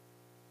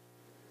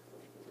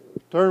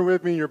Turn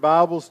with me in your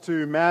Bibles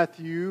to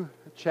Matthew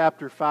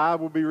chapter 5.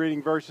 We'll be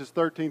reading verses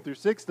 13 through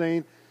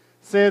 16.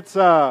 Since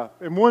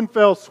in one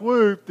fell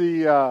swoop,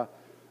 the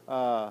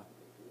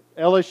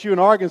LSU and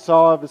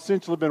Arkansas have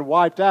essentially been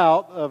wiped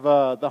out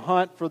of the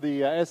hunt for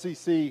the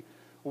SEC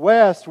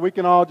West, we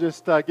can all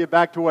just get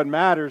back to what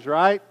matters,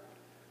 right?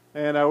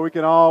 And we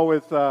can all,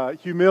 with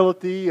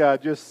humility,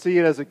 just see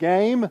it as a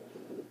game.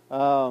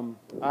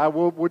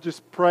 We'll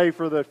just pray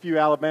for the few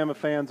Alabama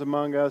fans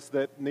among us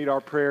that need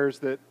our prayers,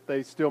 that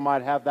they still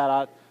might have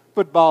that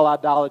football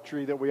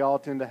idolatry that we all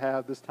tend to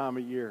have this time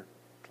of year.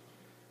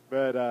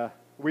 But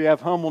we have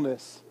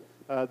humbleness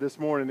this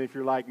morning if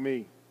you're like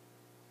me.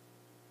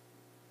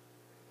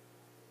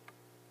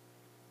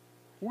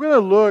 We're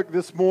going to look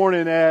this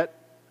morning at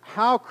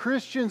how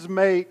Christians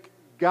make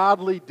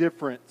godly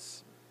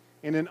difference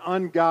in an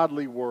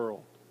ungodly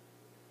world.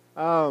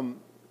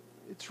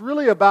 It's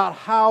really about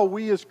how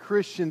we as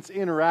Christians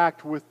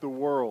interact with the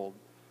world.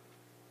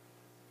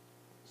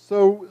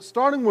 So,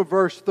 starting with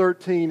verse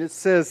 13, it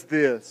says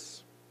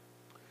this: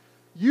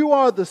 "You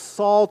are the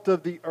salt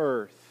of the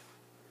earth,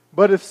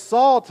 but if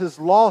salt has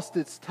lost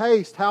its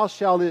taste, how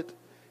shall its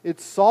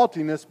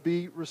saltiness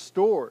be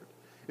restored?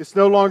 It's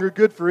no longer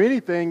good for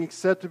anything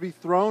except to be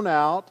thrown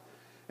out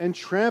and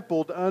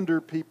trampled under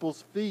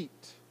people's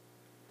feet.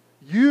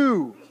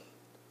 You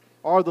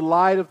are the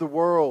light of the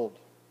world.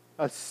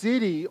 A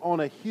city on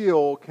a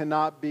hill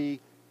cannot be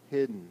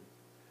hidden.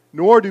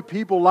 Nor do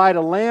people light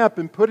a lamp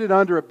and put it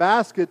under a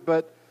basket,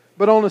 but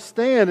on a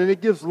stand, and it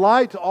gives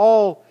light to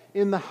all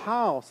in the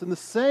house. In the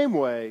same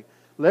way,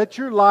 let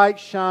your light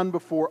shine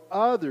before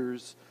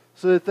others,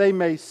 so that they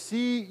may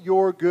see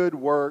your good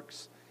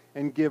works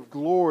and give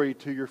glory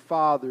to your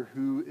Father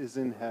who is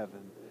in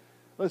heaven."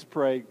 Let's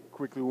pray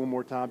quickly one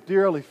more time.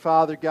 Dear Heavenly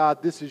Father,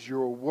 God, this is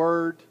your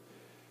word.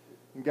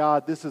 And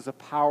God, this is a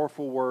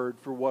powerful word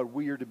for what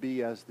we are to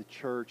be as the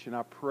church. And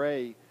I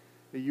pray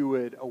that you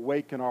would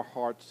awaken our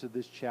hearts to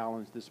this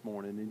challenge this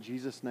morning. In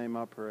Jesus' name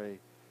I pray.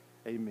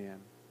 Amen.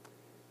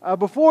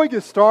 Before we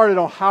get started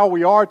on how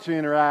we are to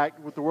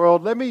interact with the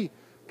world, let me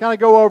kind of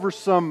go over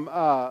some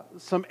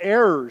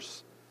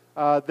errors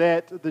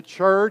that the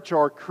church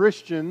or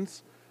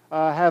Christians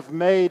have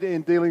made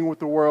in dealing with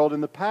the world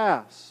in the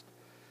past.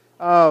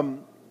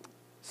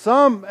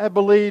 Some have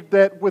believed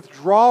that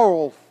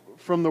withdrawal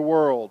from the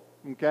world,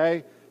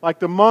 okay, like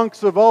the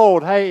monks of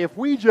old, hey, if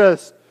we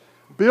just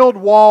build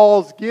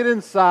walls, get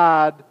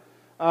inside,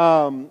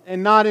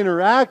 and not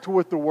interact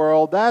with the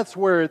world, that's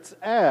where it's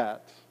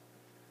at.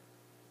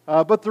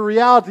 But the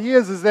reality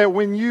is that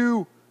when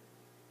you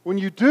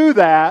do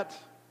that,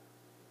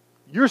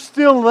 you're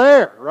still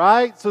there,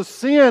 right? So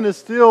sin is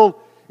still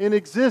in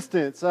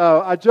existence.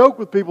 I joke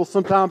with people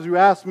sometimes who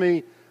ask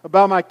me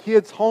about my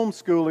kids'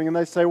 homeschooling, and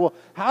they say, well,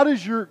 how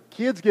does your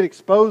kids get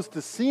exposed to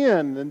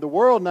sin in the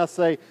world? And I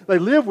say, they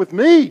live with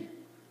me.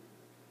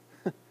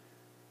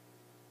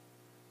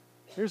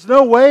 There's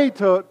no way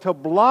to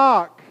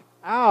block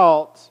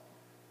out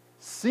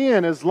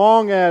sin as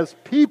long as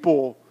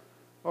people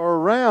are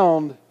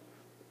around.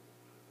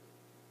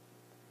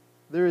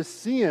 There is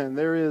sin,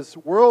 there is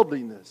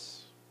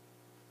worldliness.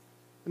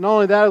 And not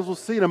only that, as we'll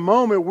see in a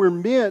moment, we're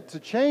meant to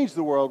change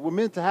the world. We're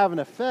meant to have an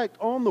effect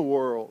on the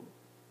world.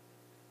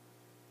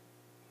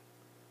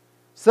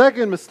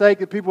 Second mistake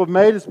that people have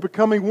made is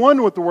becoming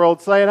one with the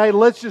world, saying, hey,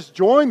 let's just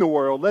join the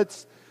world.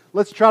 Let's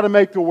try to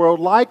make the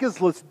world like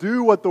us. Let's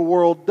do what the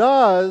world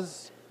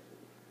does.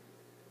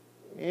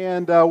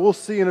 And we'll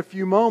see in a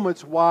few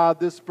moments why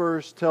this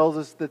verse tells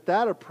us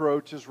that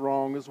approach is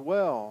wrong as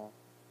well.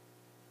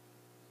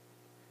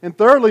 And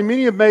thirdly,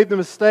 many have made the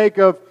mistake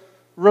of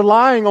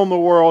relying on the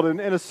world and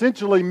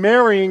essentially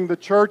marrying the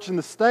church and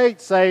the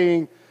state,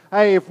 saying,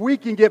 hey, if we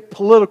can get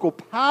political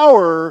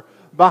power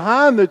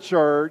behind the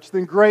church,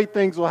 then great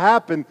things will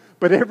happen.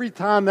 But every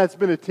time that's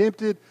been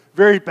attempted,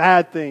 very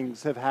bad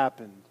things have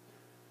happened.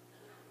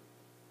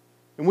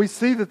 And we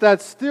see that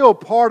that's still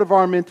part of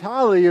our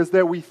mentality, is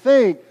that we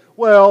think,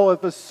 well,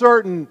 if a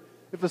certain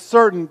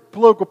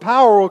political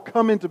power will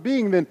come into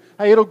being, then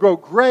hey, it'll go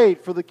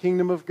great for the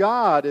kingdom of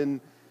God. And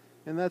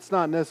that's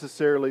not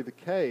necessarily the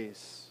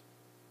case.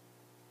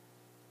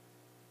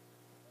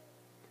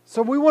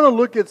 So we want to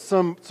look at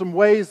some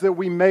ways that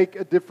we make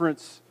a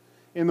difference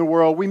in the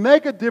world. We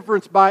make a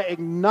difference by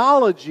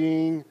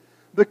acknowledging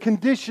the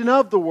condition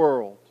of the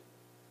world.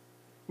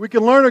 We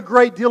can learn a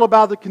great deal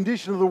about the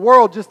condition of the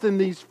world just in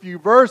these few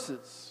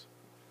verses.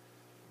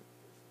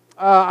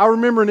 I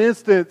remember an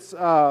instance,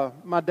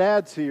 my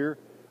dad's here.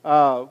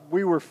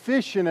 We were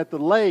fishing at the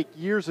lake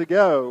years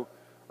ago,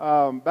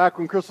 back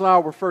when Crystal and I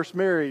were first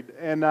married,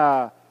 and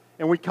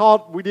we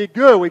did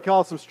good. We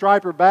caught some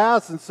striper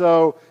bass, and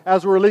so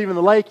as we were leaving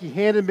the lake, he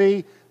handed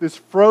me this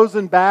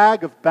frozen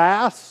bag of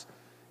bass.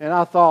 And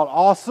I thought,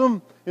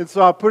 awesome. And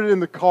so I put it in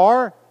the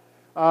car.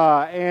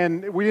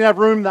 And we didn't have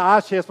room in the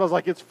ice chest. But I was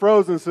like, it's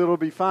frozen, so it'll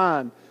be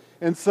fine.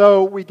 And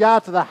so we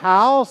got to the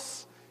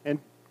house. And,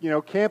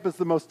 camp is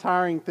the most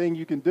tiring thing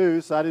you can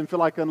do. So I didn't feel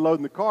like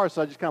unloading the car.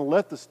 So I just kind of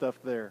left the stuff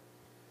there.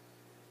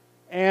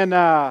 And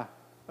a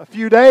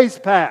few days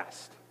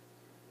passed.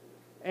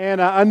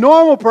 And a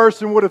normal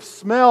person would have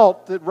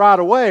smelt it right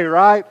away,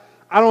 right?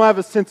 I don't have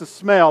a sense of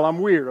smell. I'm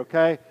weird,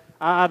 okay?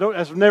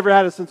 I've never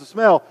had a sense of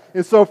smell.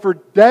 And so for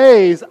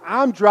days,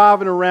 I'm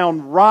driving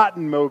around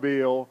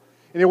Rottenmobile.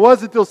 And it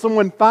wasn't until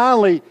someone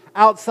finally,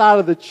 outside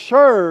of the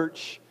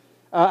church,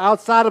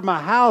 outside of my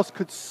house,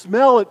 could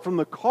smell it from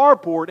the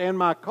carport and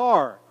my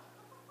car.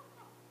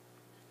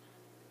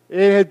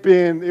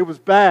 It was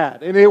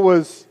bad. And it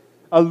was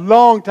a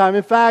long time.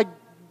 In fact,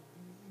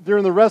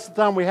 during the rest of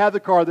the time we had the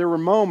car, there were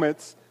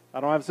moments,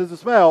 I don't have a sense of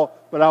smell,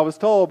 but I was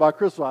told by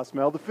Crystal, I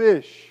smell the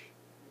fish.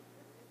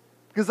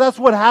 Because that's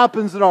what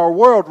happens in our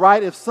world,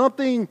 right?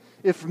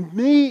 If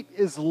meat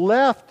is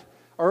left,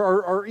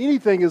 or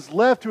anything is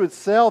left to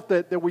itself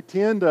that we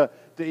tend to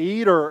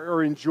eat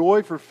or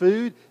enjoy for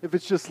food, if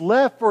it's just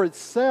left for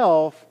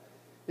itself,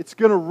 it's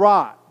going to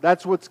rot.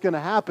 That's what's going to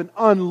happen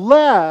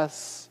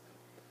unless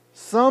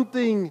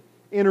something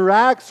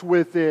interacts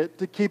with it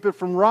to keep it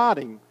from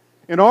rotting.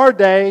 In our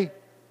day,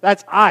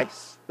 that's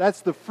ice.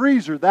 That's the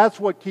freezer. That's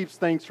what keeps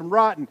things from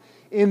rotting.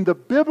 In the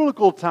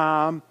biblical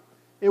time,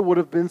 it would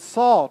have been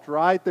salt,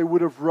 right? They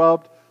would have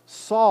rubbed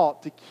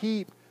salt to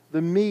keep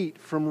the meat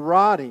from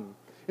rotting.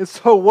 And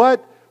so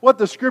what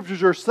the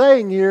Scriptures are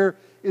saying here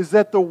is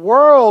that the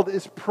world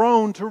is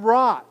prone to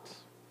rot.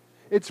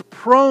 It's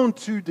prone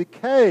to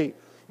decay.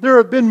 There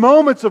have been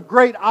moments of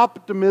great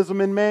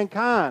optimism in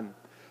mankind.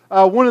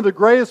 One of the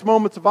greatest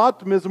moments of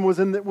optimism was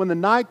when the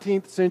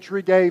 19th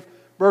century gave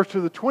birth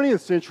to the 20th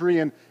century,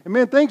 and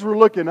man, things were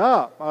looking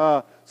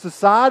up.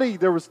 Society,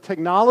 there was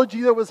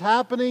technology that was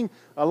happening.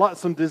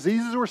 Some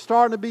diseases were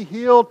starting to be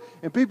healed,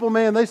 and people,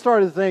 man, they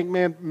started to think,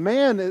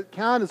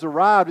 mankind has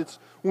arrived. It's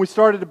when we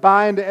started to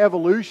buy into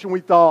evolution,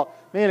 we thought,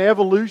 man,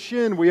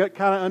 evolution, we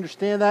kind of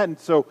understand that, and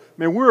so,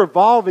 man, we're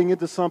evolving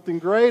into something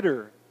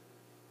greater.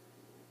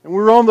 And we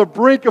were on the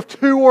brink of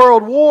 2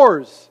 world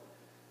wars.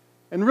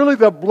 And really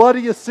the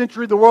bloodiest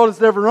century the world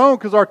has ever known,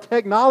 because our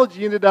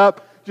technology ended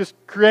up just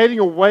creating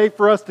a way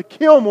for us to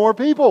kill more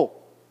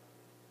people.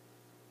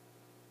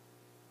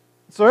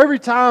 So every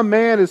time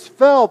man has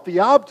felt the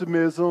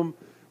optimism,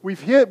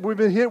 we've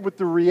been hit with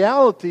the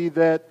reality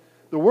that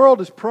the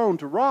world is prone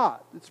to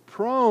rot. It's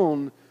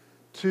prone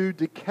to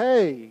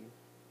decay.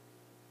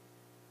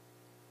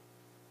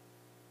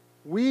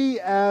 We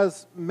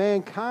as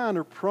mankind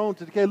are prone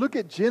to decay. Look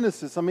at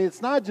Genesis. I mean,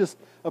 it's not just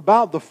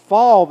about the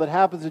fall that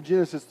happens in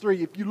Genesis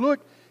 3. If you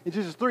look in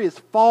Genesis 3, it's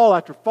fall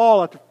after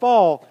fall after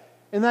fall.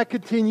 And that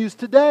continues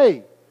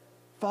today.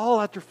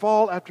 Fall after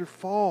fall after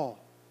fall.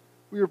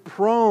 We are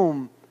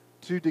prone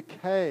to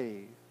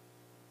decay.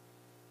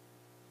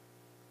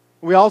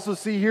 We also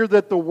see here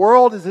that the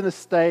world is in a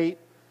state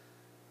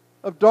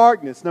of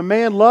darkness. Now,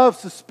 man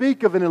loves to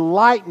speak of an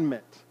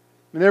enlightenment.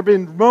 And there have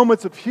been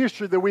moments of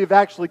history that we've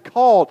actually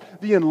called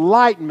the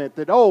Enlightenment,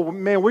 that, oh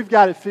man, we've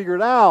got it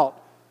figured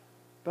out.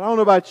 But I don't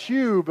know about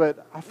you,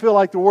 but I feel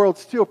like the world's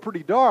still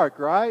pretty dark,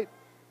 right?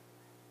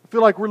 I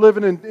feel like we're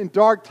living in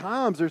dark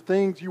times. There are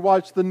things, you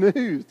watch the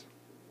news,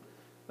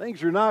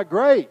 things are not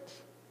great,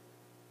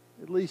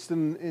 at least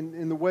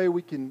in the way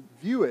we can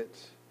view it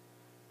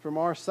from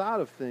our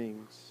side of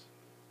things.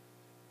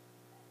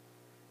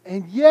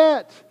 And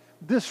yet,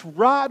 this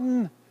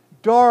rotten,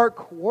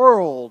 dark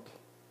world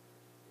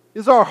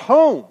is our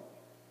home.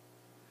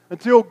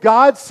 Until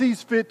God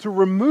sees fit to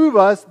remove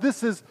us,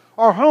 this is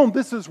our home.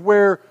 This is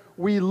where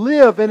we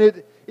live. And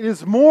it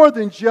is more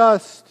than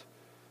just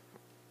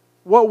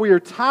what we are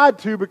tied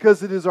to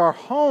because it is our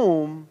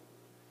home.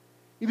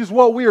 It is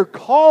what we are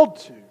called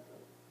to.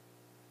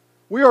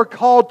 We are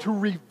called to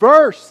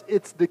reverse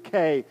its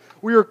decay.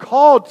 We are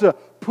called to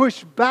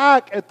push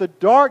back at the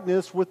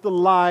darkness with the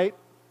light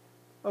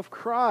of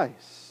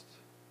Christ.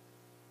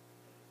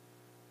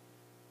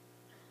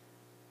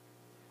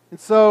 And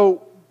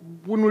so,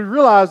 when we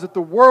realize that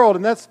the world,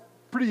 and that's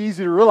pretty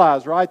easy to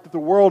realize, right? That the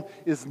world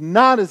is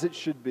not as it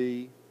should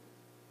be,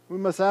 we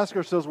must ask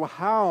ourselves, well,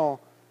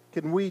 how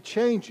can we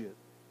change it?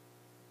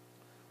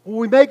 Well,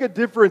 we make a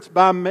difference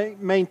by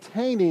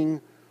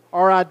maintaining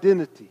our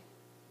identity.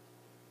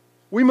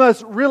 We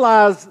must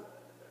realize,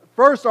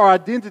 first, our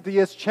identity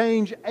as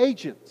change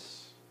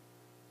agents.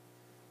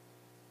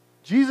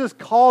 Jesus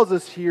calls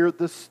us here,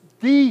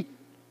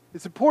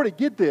 it's important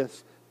to get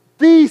this,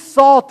 the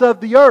salt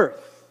of the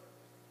earth.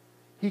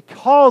 He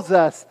calls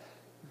us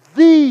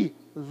the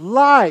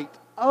light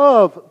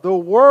of the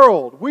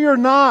world. We are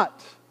not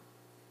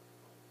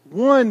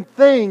one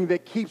thing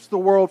that keeps the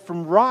world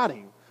from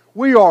rotting.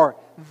 We are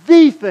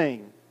the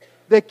thing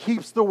that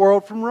keeps the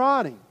world from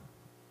rotting.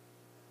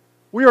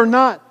 We are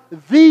not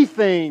the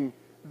thing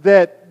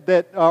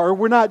or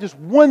we're not just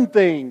one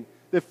thing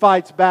that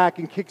fights back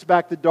and kicks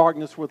back the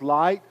darkness with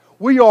light.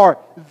 We are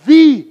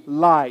the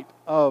light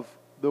of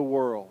the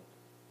world.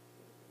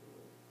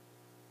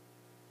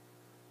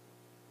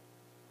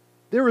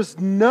 There is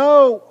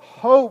no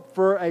hope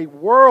for a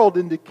world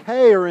in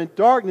decay or in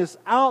darkness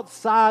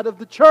outside of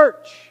the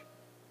church.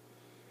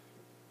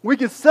 We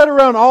can sit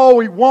around all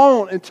we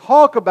want and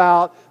talk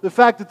about the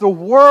fact that the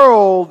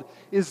world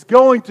is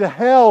going to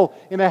hell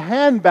in a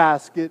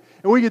handbasket.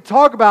 And we could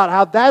talk about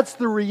how that's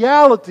the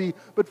reality.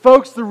 But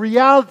folks, the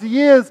reality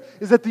is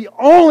that the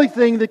only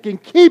thing that can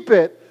keep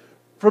it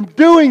from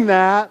doing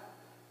that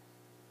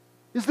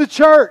is the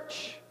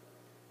church.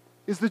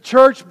 Is the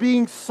church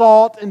being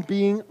salt and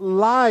being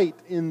light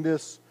in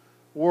this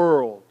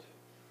world.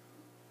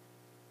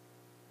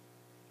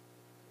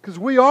 Because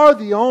we are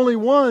the only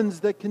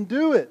ones that can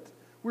do it.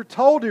 We're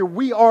told here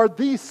we are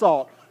the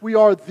salt. We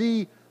are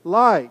the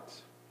light.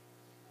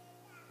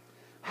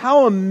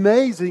 How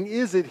amazing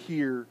is it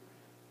here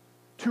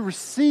to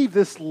receive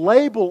this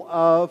label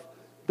of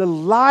the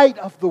light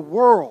of the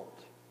world?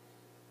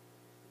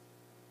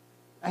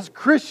 As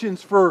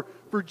Christians, for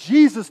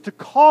Jesus to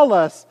call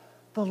us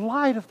the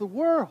light of the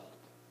world.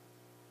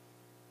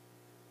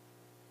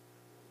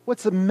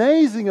 What's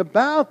amazing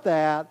about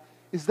that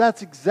is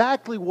that's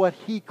exactly what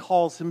He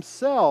calls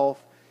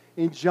Himself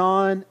in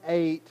John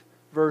 8,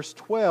 verse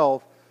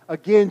 12.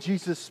 Again,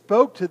 Jesus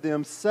spoke to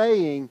them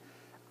saying,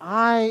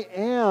 I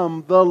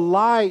am the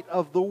light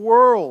of the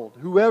world.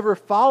 Whoever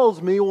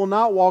follows me will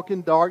not walk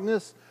in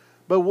darkness,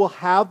 but will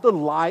have the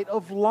light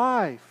of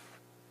life.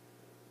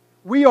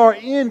 We are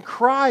in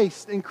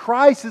Christ, and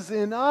Christ is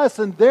in us,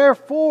 and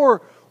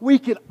therefore we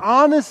can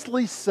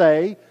honestly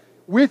say,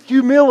 with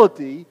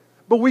humility,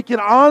 but we can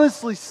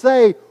honestly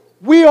say,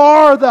 we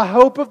are the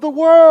hope of the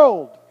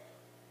world,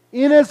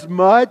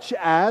 inasmuch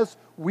as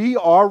we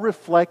are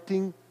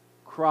reflecting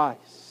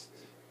Christ.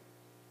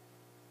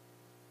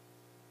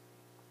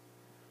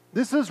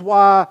 This is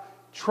why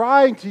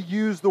trying to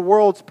use the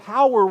world's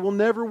power will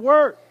never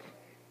work.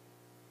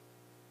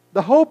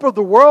 The hope of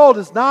the world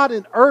is not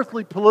in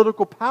earthly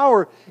political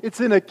power. It's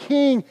in a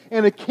king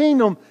and a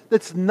kingdom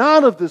that's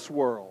not of this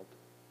world.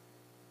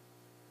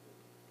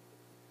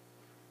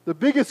 The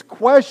biggest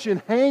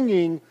question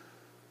hanging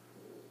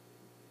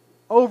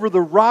over the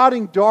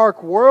rotting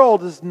dark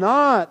world is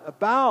not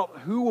about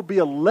who will be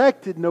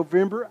elected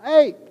November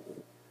 8th.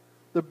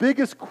 The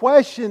biggest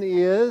question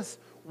is,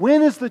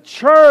 when is the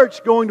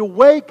church going to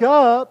wake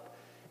up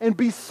and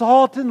be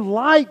salt and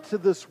light to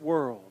this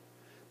world?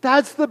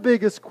 That's the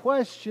biggest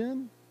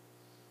question.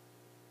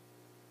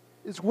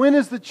 Is when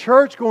is the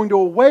church going to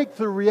awake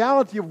to the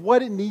reality of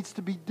what it needs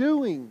to be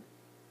doing?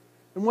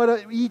 And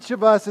what each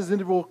of us as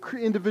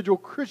individual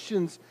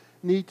Christians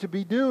need to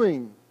be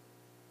doing.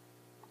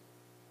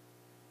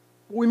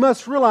 We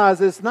must realize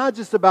that it's not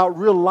just about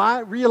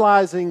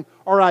realizing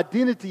our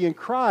identity in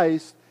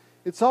Christ.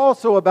 It's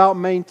also about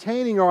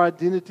maintaining our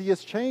identity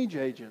as change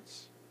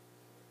agents.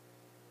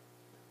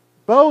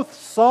 Both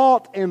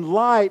salt and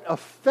light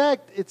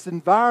affect its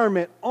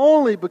environment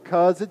only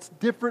because it's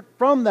different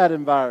from that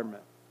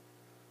environment.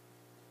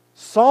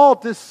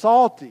 Salt is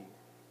salty.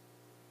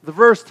 The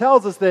verse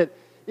tells us that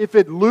if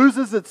it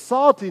loses its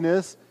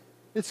saltiness,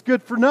 it's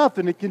good for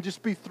nothing. It can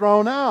just be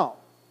thrown out.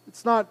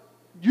 It's not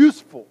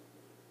useful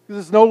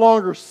because it's no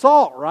longer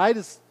salt, right?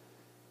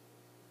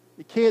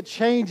 It can't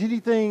change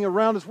anything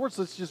around its world,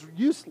 so it's just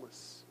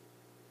useless.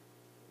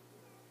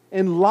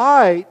 And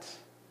light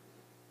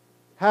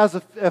has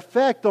an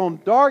effect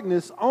on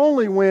darkness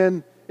only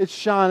when it's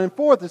shining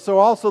forth. And so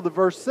also the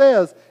verse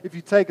says, if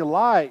you take a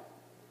light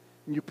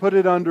and you put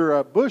it under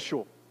a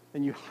bushel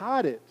and you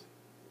hide it,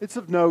 it's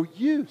of no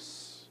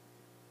use.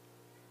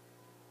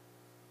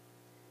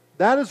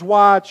 That is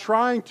why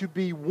trying to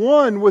be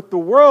one with the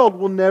world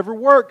will never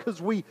work,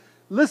 because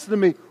listen to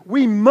me,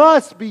 we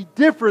must be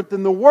different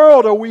than the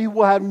world or we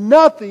will have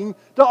nothing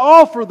to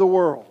offer the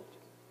world.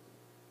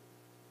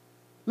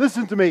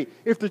 Listen to me,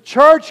 if the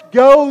church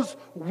goes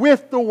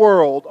with the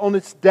world on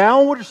its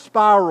downward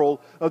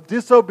spiral of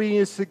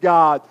disobedience to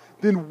God,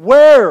 then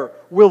where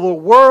will the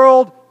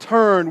world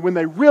turn when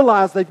they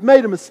realize they've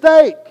made a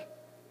mistake?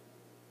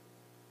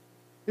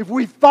 If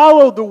we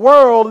follow the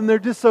world in their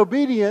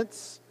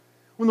disobedience,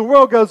 when the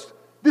world goes,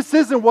 this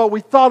isn't what we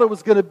thought it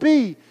was going to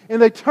be,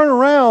 and they turn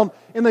around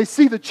and they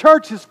see the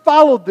church has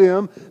followed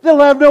them, they'll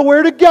have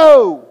nowhere to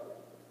go.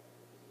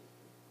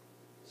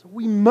 So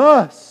we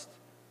must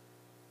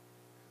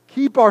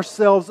keep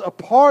ourselves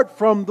apart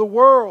from the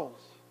world.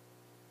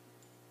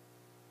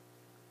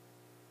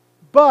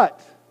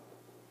 But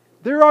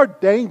there are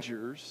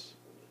dangers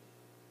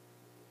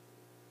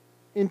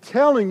in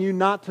telling you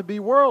not to be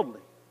worldly.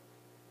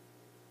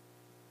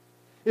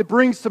 It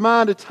brings to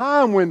mind a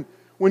time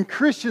when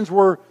Christians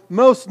were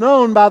most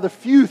known by the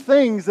few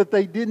things that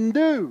they didn't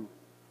do.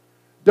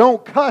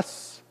 Don't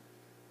cuss,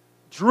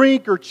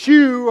 drink or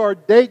chew, or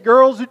date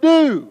girls who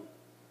do.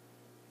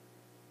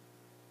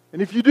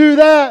 And if you do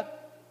that,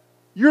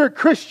 you're a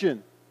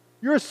Christian.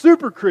 You're a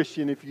super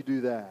Christian if you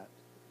do that.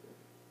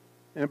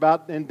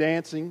 And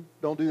dancing,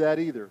 don't do that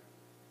either.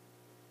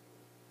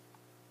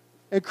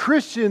 And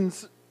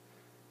Christians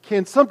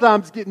can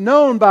sometimes get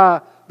known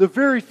by the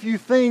very few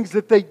things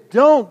that they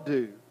don't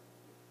do.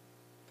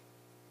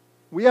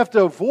 We have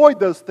to avoid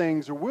those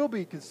things or we'll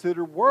be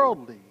considered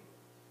worldly.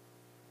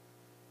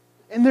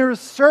 And there is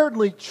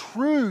certainly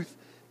truth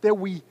that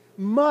we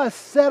must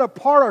set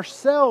apart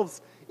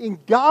ourselves in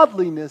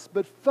godliness.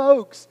 But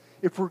folks,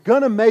 if we're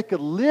going to make a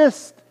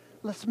list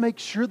let's make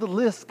sure the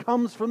list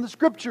comes from the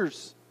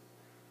Scriptures.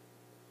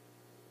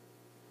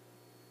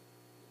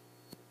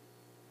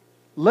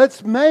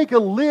 Let's make a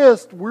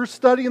list. We're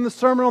studying the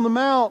Sermon on the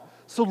Mount,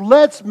 so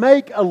let's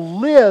make a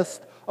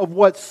list of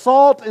what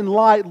salt and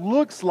light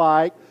looks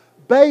like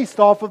based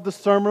off of the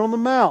Sermon on the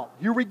Mount.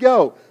 Here we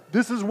go.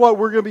 This is what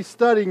we're going to be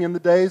studying in the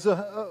days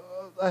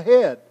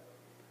ahead.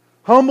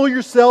 Humble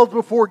yourselves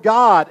before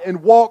God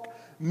and walk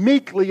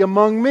meekly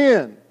among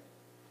men.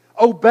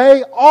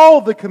 Obey all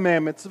the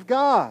commandments of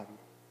God.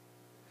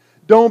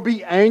 Don't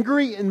be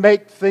angry and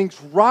make things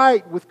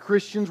right with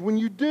Christians when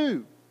you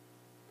do.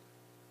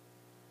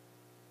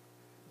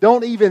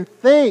 Don't even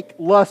think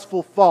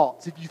lustful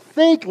thoughts. If you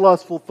think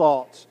lustful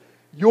thoughts,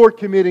 you're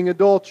committing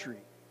adultery.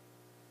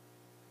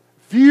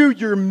 View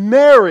your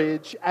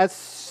marriage as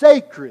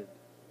sacred.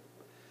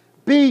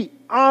 Be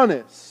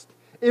honest.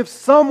 If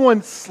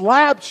someone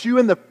slaps you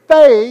in the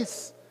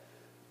face,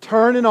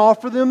 turn and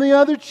offer them the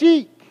other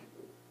cheek.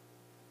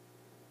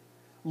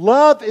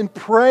 Love and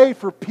pray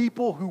for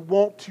people who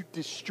want to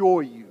destroy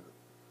you.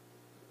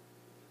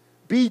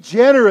 Be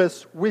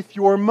generous with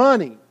your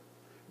money.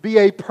 Be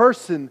a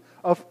person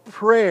of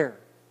prayer.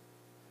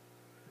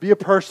 Be a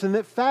person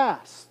that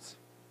fasts.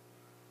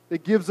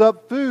 That gives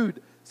up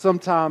food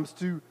sometimes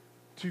to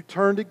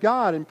turn to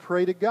God and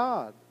pray to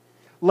God.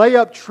 Lay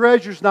up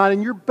treasures not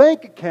in your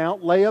bank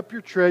account. Lay up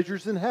your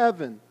treasures in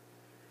heaven.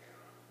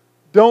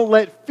 Don't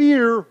let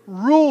fear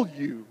rule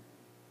you.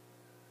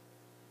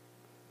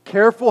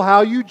 Careful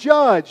how you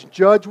judge.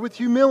 Judge with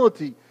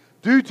humility.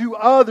 Do to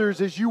others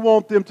as you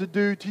want them to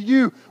do to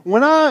you.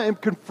 When I am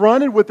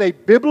confronted with a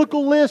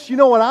biblical list, you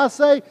know what I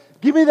say?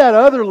 Give me that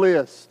other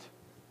list.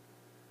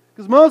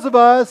 Because most of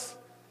us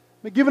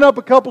have been giving up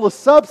a couple of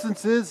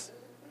substances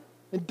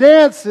and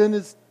dancing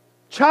is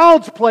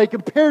child's play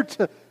compared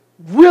to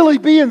really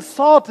being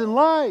salt and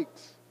light.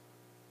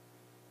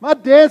 My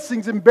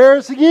dancing's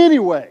embarrassing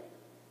anyway.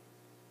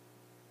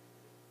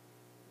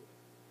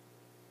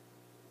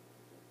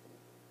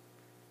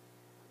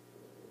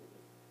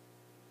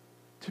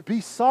 To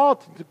be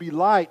salt and to be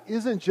light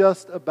isn't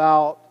just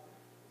about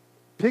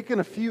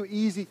picking a few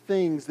easy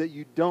things that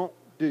you don't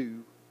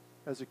do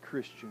as a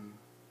Christian.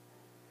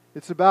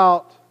 It's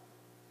about,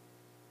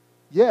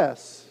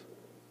 yes,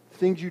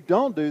 things you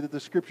don't do that the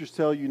Scriptures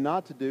tell you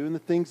not to do, and the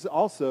things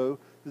also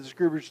that the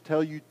Scriptures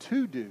tell you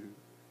to do.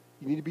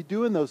 You need to be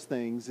doing those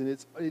things, and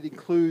it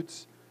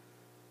includes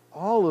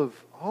all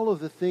of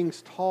the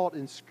things taught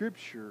in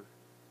Scripture.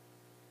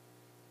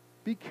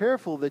 Be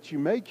careful that you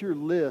make your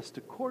list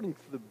according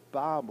to the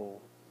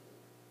Bible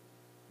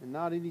and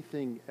not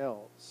anything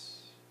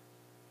else.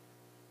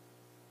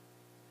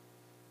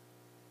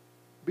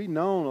 Be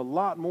known a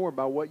lot more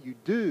by what you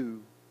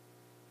do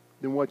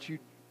than what you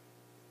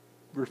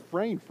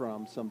refrain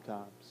from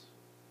sometimes.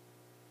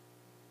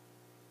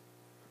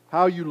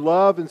 How you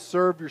love and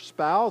serve your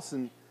spouse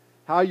and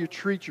how you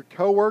treat your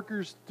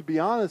coworkers, to be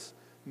honest,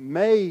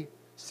 may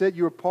set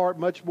you apart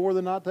much more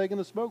than not taking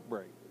a smoke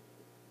break.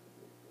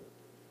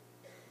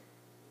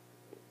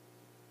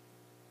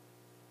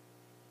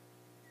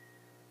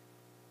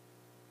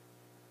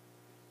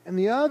 And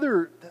the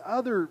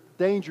other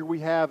danger we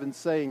have in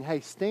saying,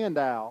 hey, stand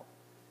out,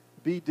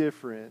 be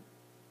different,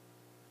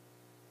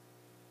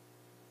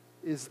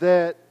 is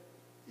that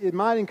it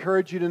might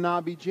encourage you to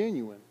not be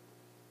genuine.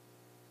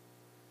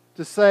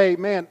 To say,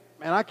 man,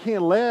 I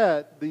can't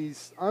let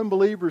these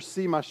unbelievers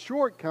see my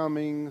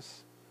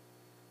shortcomings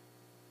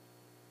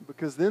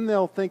because then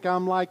they'll think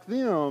I'm like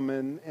them,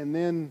 and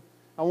then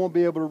I won't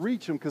be able to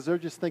reach them because they'll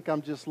just think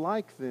I'm just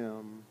like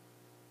them.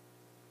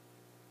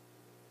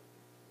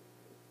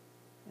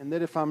 And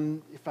that if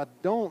I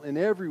don't in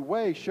every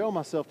way show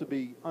myself to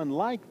be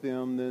unlike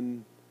them,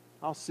 then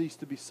I'll cease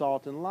to be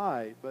salt and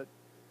light. But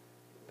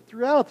the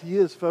reality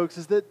is, folks,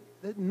 is that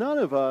none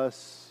of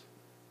us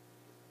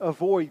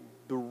avoid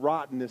the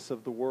rottenness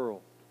of the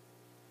world.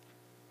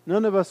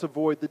 None of us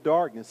avoid the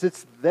darkness.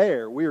 It's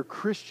there. We are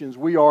Christians.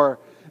 We are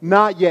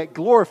not yet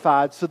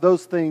glorified, so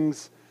those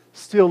things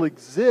still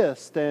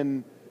exist.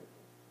 And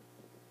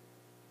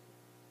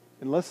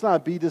let's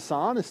not be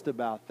dishonest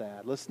about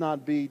that. Let's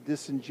not be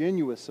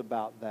disingenuous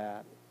about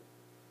that.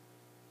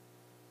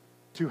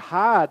 To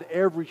hide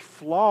every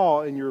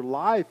flaw in your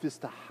life is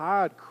to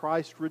hide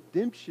Christ's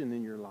redemption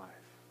in your life.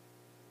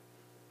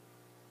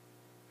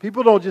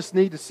 People don't just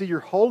need to see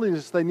your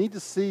holiness, they need to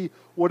see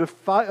what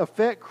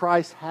effect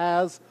Christ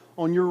has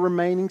on your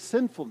remaining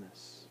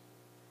sinfulness.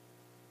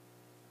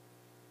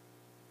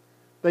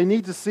 They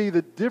need to see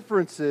the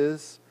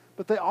differences,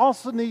 but they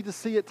also need to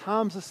see at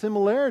times the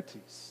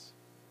similarities.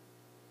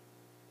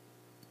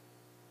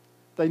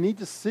 They need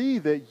to see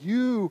that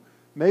you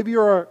maybe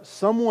are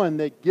someone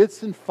that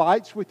gets in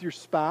fights with your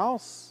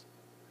spouse,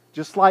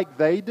 just like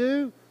they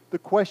do. The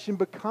question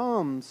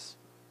becomes,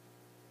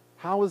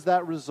 how is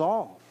that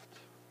resolved?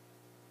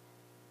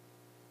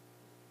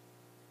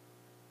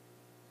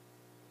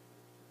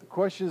 The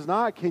question is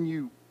not, can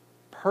you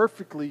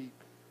perfectly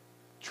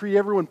treat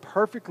everyone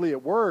perfectly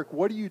at work?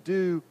 What do you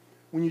do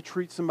when you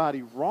treat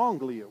somebody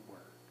wrongly at work?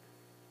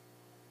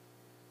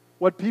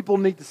 What people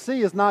need to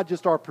see is not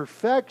just our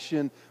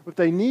perfection, but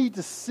they need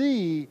to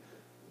see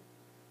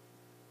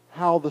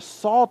how the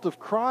salt of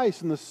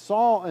Christ and the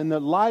salt and the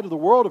light of the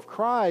world of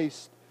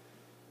Christ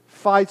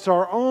fights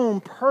our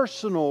own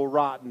personal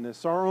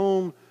rottenness, our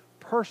own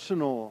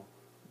personal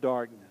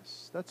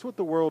darkness. That's what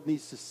the world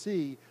needs to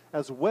see,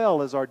 as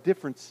well as our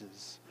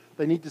differences.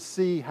 They need to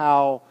see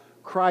how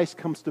Christ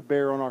comes to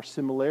bear on our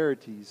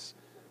similarities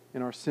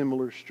and our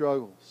similar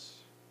struggles.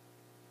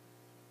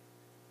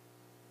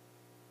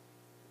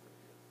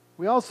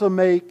 We also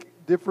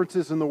make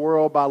differences in the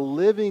world by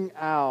living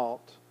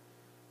out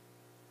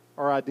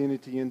our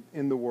identity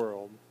in the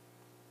world.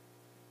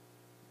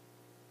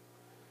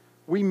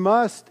 We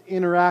must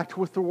interact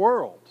with the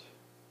world.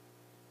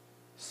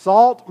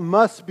 Salt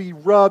must be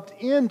rubbed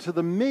into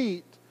the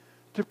meat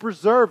to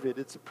preserve it.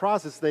 It's a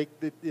process.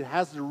 It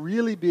has to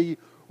really be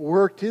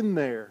worked in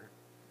there.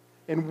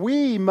 And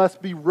we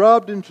must be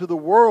rubbed into the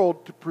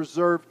world to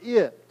preserve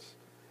it.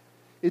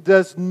 It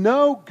does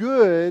no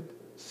good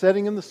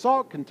setting in the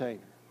salt container.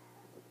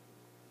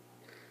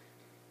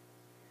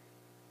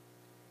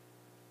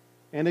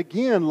 And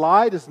again,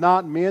 light is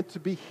not meant to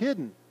be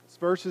hidden. This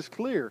verse is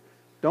clear.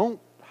 Don't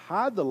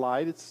hide the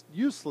light. It's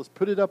useless.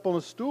 Put it up on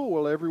a stool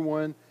where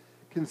everyone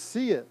can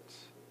see it.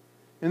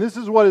 And this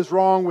is what is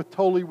wrong with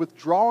totally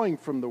withdrawing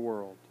from the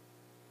world.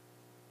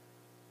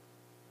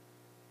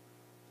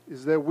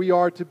 Is that we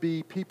are to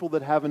be people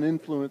that have an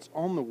influence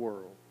on the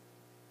world.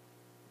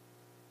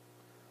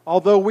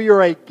 Although we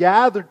are a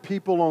gathered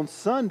people on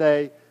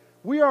Sunday,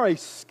 we are a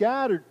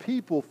scattered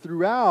people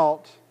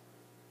throughout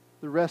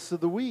the rest of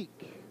the week.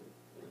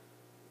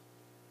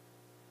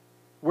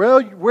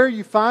 Where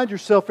you find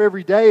yourself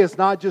every day is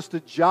not just a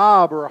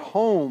job or a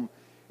home.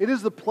 It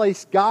is the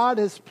place God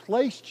has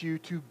placed you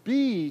to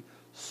be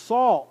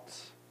salt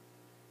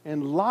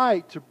and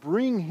light, to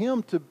bring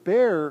Him to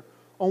bear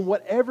on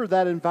whatever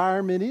that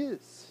environment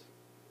is.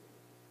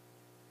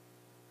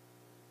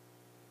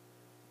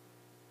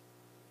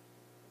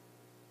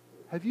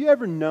 Have you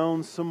ever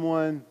known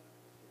someone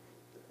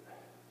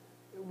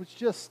that was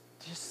just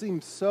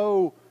seemed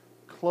so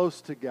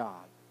close to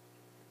God,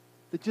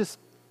 that just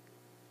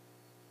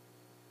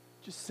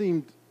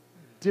seemed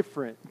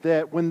different,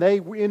 that when they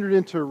entered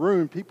into a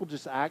room, people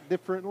just act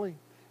differently?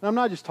 And I'm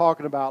not just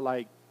talking about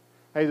like,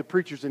 hey, the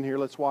preacher's in here,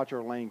 let's watch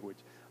our language.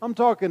 I'm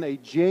talking a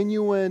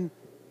genuine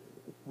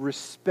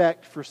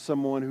respect for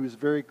someone who is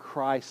very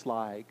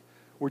Christ-like,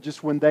 where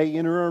just when they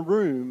enter a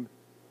room,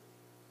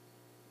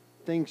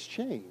 things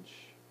change.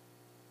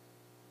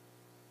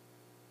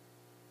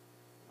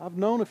 I've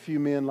known a few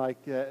men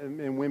like that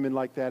and women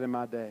like that in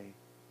my day.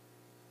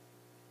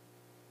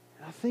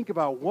 And I think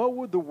about what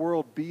would the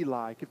world be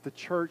like if the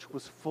church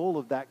was full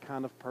of that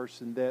kind of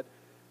person, that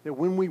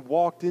when we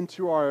walked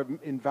into our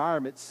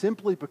environment,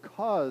 simply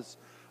because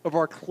of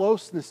our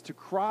closeness to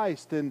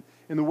Christ and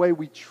the way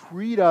we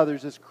treat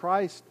others as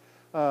Christ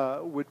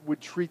would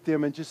treat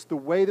them, and just the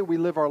way that we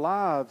live our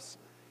lives,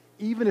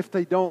 even if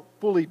they don't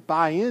fully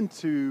buy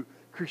into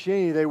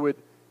Christianity, they would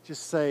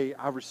just say,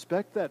 I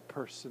respect that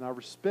person. I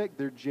respect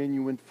their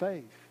genuine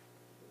faith.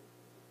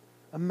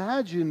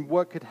 Imagine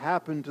what could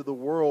happen to the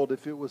world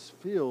if it was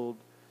filled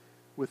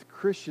with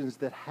Christians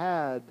that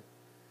had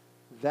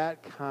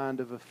that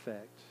kind of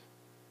effect.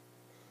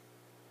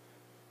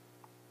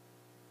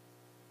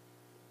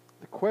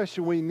 The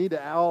question we need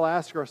to all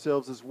ask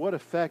ourselves is, what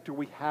effect are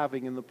we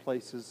having in the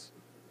places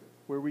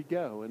where we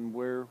go and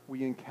where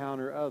we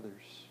encounter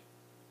others?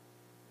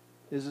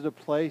 Is it a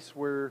place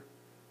where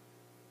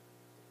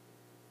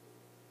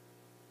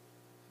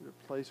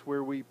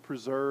we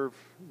preserve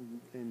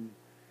and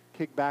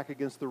kick back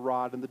against the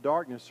rod and the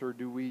darkness, or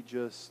do we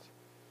just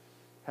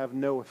have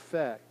no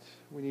effect?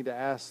 We need to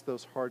ask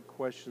those hard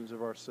questions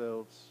of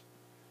ourselves.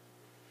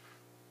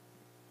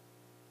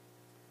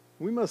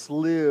 We must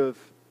live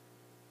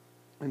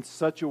in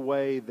such a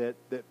way that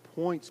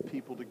points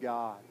people to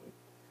God.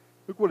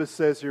 Look what it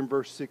says here in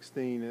verse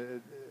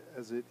 16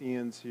 as it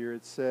ends here.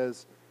 It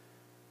says,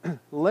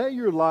 let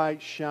your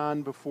light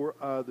shine before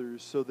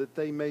others so that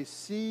they may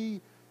see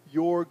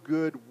your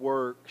good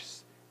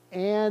works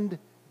and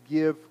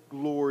give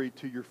glory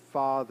to your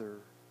Father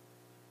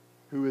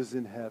who is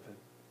in heaven.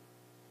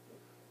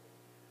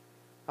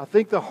 I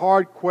think the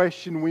hard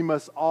question we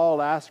must all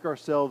ask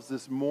ourselves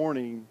this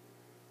morning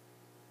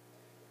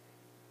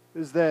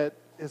is that,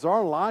 is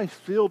our life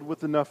filled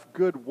with enough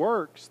good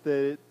works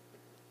that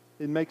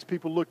it makes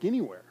people look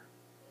anywhere?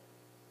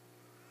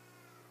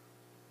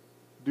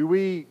 Do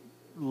we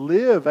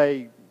live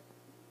a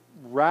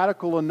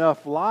radical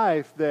enough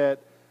life that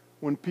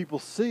when people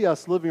see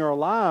us living our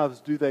lives,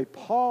 do they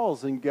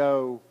pause and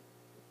go,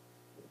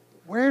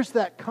 where's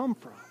that come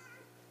from?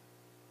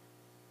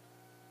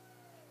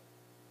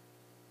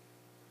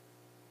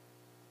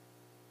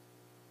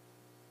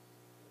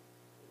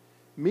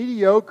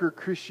 Mediocre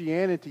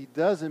Christianity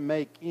doesn't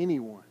make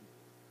anyone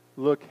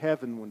look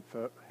heavenward,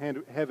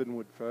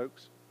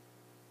 folks.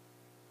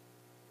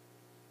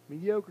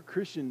 Mediocre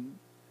Christian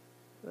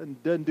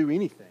doesn't do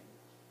anything.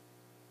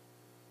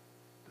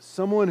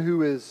 Someone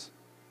who is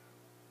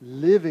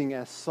living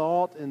as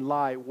salt and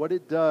light, what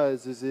it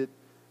does is it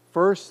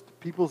first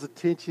people's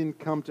attention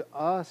come to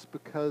us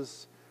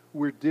because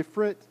we're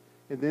different,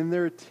 and then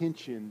their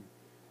attention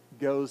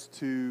goes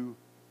to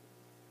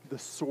the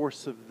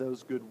source of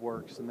those good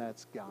works, and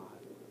that's God.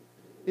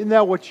 Isn't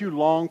that what you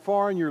long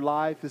for in your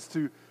life, is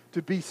to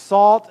be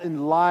salt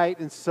and light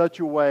in such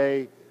a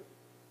way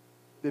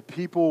that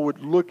people would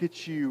look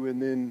at you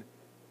and then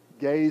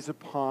gaze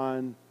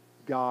upon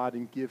God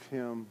and give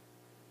Him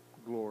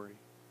glory?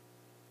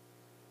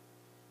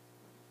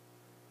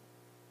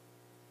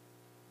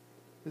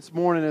 This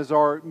morning, as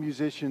our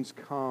musicians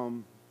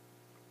come,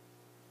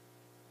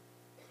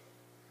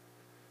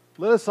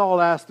 let us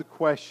all ask the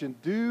question,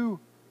 do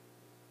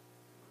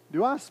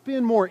I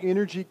spend more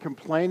energy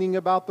complaining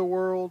about the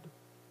world?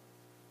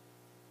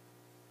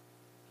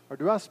 Or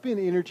do I spend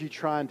energy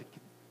trying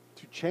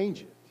to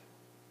change it?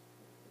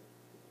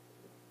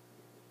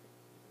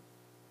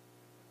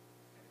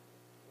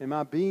 Am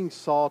I being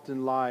salt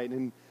and light?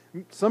 And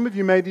some of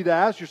you may need to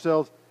ask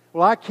yourselves,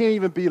 well, I can't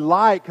even be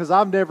light because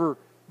I've never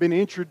been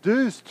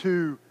introduced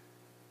to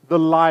the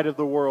light of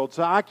the world.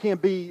 So I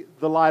can't be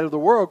the light of the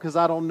world because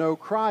I don't know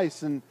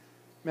Christ. And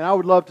man, I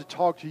would love to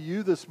talk to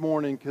you this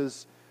morning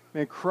because,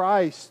 man,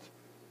 Christ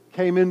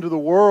came into the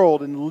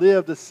world and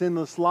lived a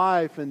sinless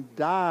life and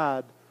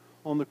died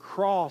on the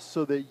cross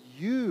so that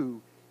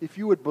you, if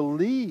you would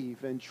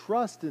believe and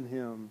trust in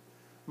Him,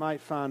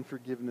 might find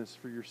forgiveness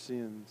for your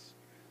sins.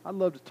 I'd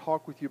love to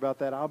talk with you about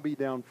that. I'll be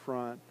down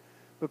front.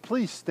 But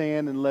please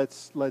stand and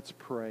let's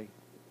pray.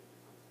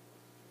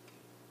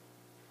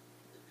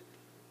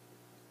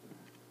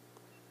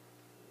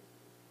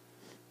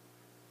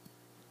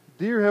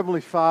 Dear Heavenly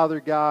Father,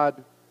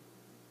 God,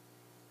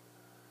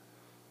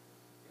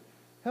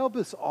 help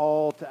us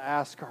all to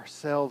ask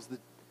ourselves the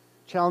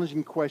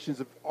challenging questions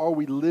of, are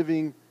we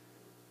living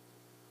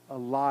a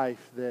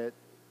life that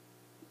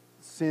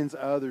sends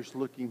others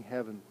looking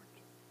heavenward?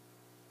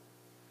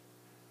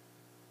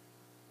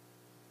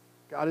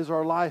 God, is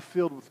our life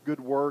filled with good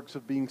works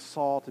of being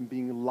salt and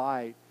being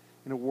light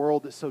in a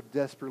world that so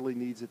desperately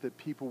needs it, that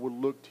people would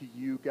look to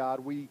you,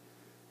 God? God,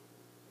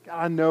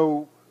 I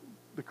know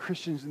the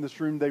Christians in this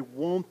room, they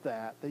want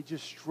that. They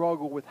just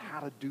struggle with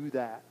how to do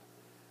that,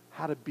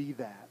 how to be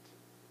that.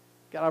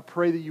 God, I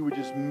pray that you would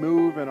just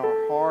move in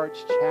our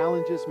hearts,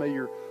 challenge us. May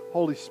your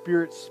Holy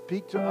Spirit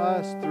speak to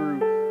us through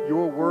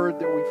your word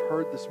that we've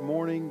heard this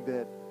morning,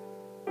 that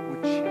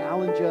would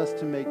challenge us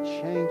to make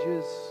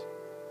changes.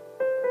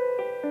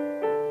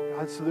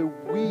 God, so that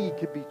we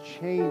could be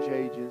change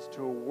agents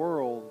to a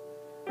world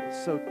that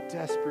so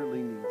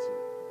desperately needs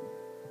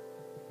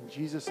it. In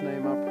Jesus'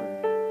 name I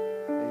pray.